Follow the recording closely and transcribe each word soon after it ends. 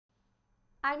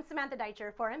I'm Samantha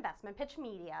Deitcher for Investmentpitch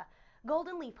Media.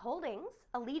 Golden Leaf Holdings,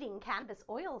 a leading cannabis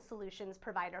oil solutions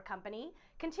provider company,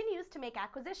 continues to make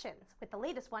acquisitions, with the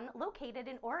latest one located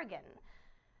in Oregon.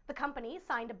 The company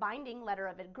signed a binding letter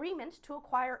of agreement to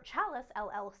acquire Chalice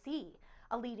LLC,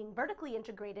 a leading vertically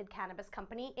integrated cannabis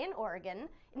company in Oregon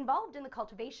involved in the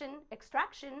cultivation,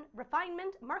 extraction,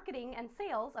 refinement, marketing, and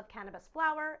sales of cannabis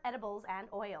flower, edibles, and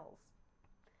oils.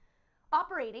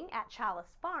 Operating at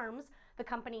Chalice Farms, the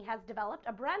company has developed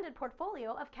a branded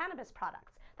portfolio of cannabis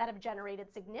products that have generated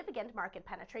significant market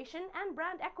penetration and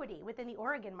brand equity within the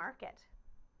Oregon market.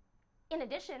 In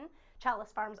addition,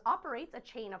 Chalice Farms operates a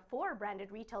chain of 4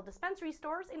 branded retail dispensary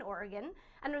stores in Oregon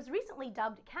and was recently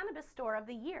dubbed Cannabis Store of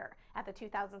the Year at the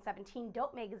 2017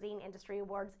 Dope Magazine Industry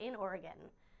Awards in Oregon.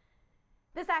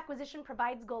 This acquisition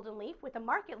provides Golden Leaf with a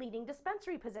market-leading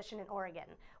dispensary position in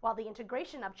Oregon, while the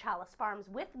integration of Chalice Farms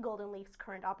with Golden Leaf's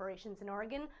current operations in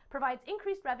Oregon provides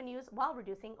increased revenues while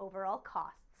reducing overall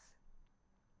costs.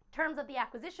 Terms of the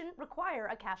acquisition require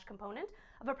a cash component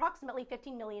of approximately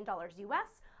 $15 million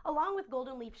US, along with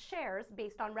Golden Leaf shares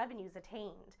based on revenues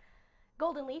attained.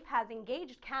 Golden Leaf has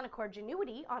engaged Canaccord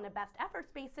Genuity on a best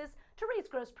efforts basis to raise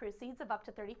gross proceeds of up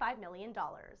to $35 million.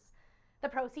 The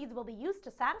proceeds will be used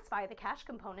to satisfy the cash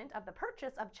component of the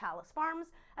purchase of Chalice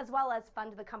Farms, as well as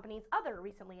fund the company's other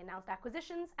recently announced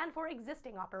acquisitions and for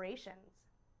existing operations.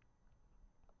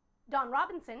 Don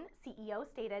Robinson, CEO,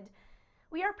 stated,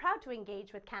 "We are proud to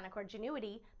engage with Canaccord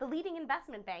Genuity, the leading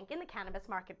investment bank in the cannabis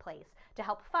marketplace, to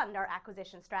help fund our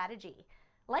acquisition strategy.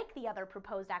 Like the other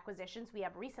proposed acquisitions we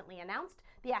have recently announced,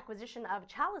 the acquisition of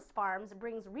Chalice Farms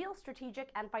brings real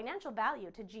strategic and financial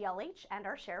value to GLH and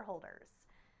our shareholders."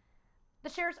 The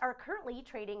shares are currently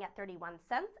trading at 31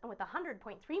 cents, and with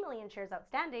 100.3 million shares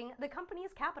outstanding, the company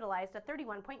is capitalized at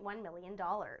 $31.1 million.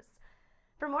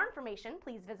 For more information,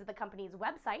 please visit the company's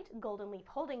website,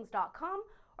 goldenleafholdings.com,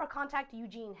 or contact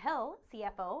Eugene Hill,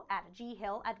 CFO, at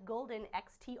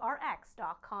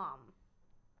ghill@goldenxtrx.com.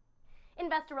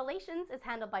 Investor Relations is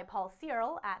handled by Paul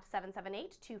Cyril at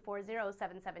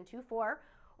 778-240-7724,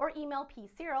 or email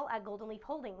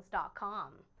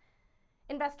pcyril@goldenleafholdings.com.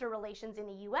 Investor Relations in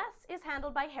the U.S. is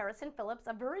handled by Harrison Phillips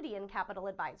of Viridian Capital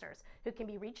Advisors, who can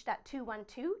be reached at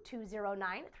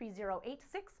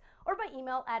 212-209-3086 or by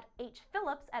email at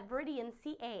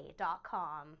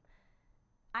hphillips@viridianca.com.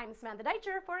 I'm Samantha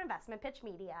Deitcher for Investmentpitch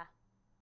Media.